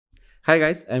Hi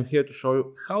guys, I'm here to show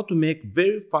you how to make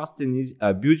very fast and easy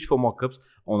beautiful mockups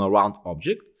on a round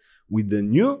object with the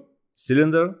new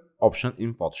cylinder option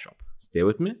in Photoshop. Stay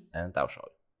with me and I'll show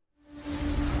you.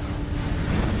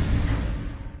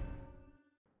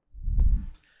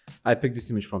 I picked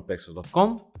this image from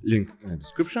pexels.com, link in the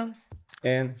description,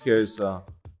 and here's a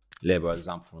label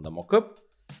example from the mockup.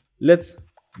 Let's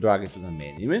drag it to the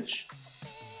main image,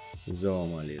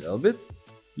 zoom a little bit.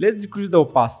 Let's decrease the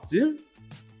opacity.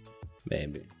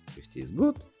 Maybe 50 is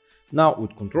good. Now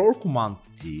with Control Command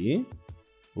T,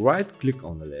 right click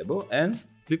on the label and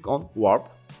click on warp.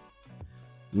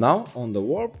 Now on the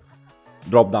warp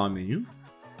drop down menu,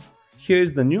 here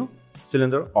is the new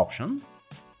cylinder option.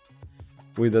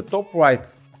 With the top right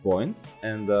point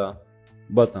and the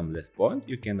bottom left point,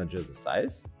 you can adjust the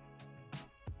size.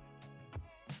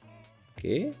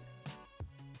 Okay,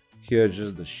 here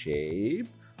adjust the shape.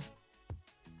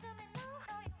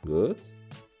 Good.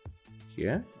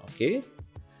 Here, okay,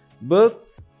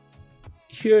 but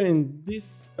here in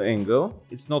this angle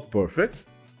it's not perfect.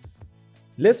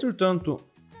 Let's return to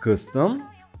custom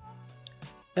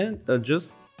and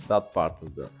adjust that part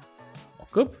of the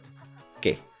mockup.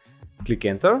 Okay, click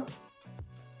enter.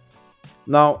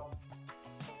 Now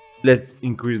let's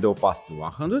increase the opacity to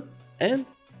 100 and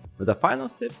the final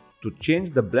step to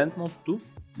change the blend mode to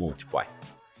multiply,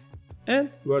 and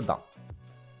we're done.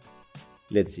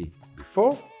 Let's see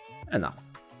before and after.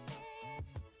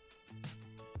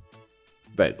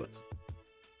 Very good.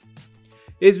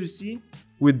 As you see,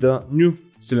 with the new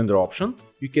cylinder option,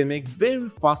 you can make very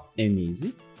fast and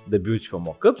easy the beautiful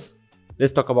mockups.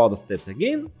 Let's talk about the steps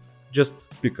again. Just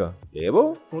pick a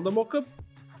label from the mockup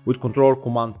with Control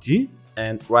Command T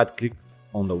and right click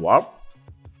on the warp.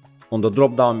 On the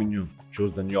drop down menu,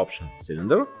 choose the new option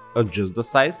cylinder, adjust the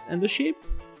size and the shape,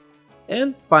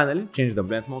 and finally change the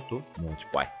blend mode to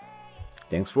multiply.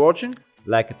 Thanks for watching,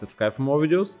 like and subscribe for more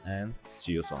videos, and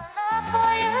see you soon.